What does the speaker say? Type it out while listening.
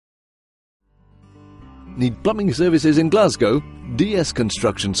Need plumbing services in Glasgow? DS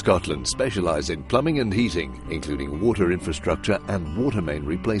Construction Scotland specialise in plumbing and heating, including water infrastructure and water main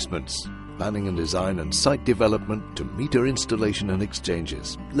replacements. Planning and design and site development to meter installation and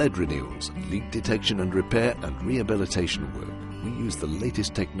exchanges, lead renewals, leak detection and repair and rehabilitation work. We use the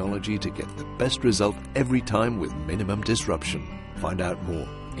latest technology to get the best result every time with minimum disruption. Find out more,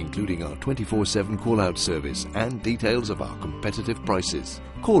 including our 24/7 call-out service and details of our competitive prices.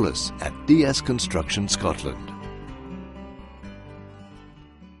 Call us at DS Construction Scotland.